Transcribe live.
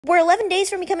We're 11 days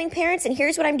from becoming parents, and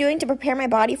here's what I'm doing to prepare my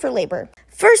body for labor.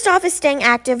 First off is staying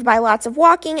active by lots of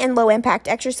walking and low-impact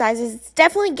exercises. It's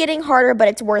definitely getting harder, but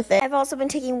it's worth it. I've also been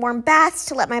taking warm baths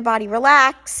to let my body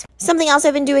relax. Something else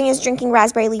I've been doing is drinking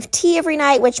raspberry leaf tea every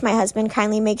night, which my husband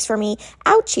kindly makes for me.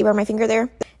 Ouch, he burned my finger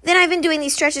there. Then I've been doing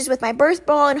these stretches with my birth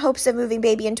ball in hopes of moving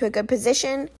baby into a good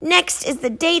position. Next is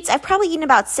the dates. I've probably eaten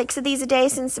about 6 of these a day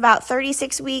since about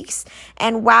 36 weeks.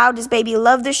 And wow, does baby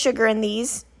love the sugar in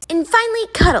these. And finally,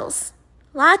 cuddles.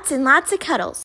 Lots and lots of cuddles.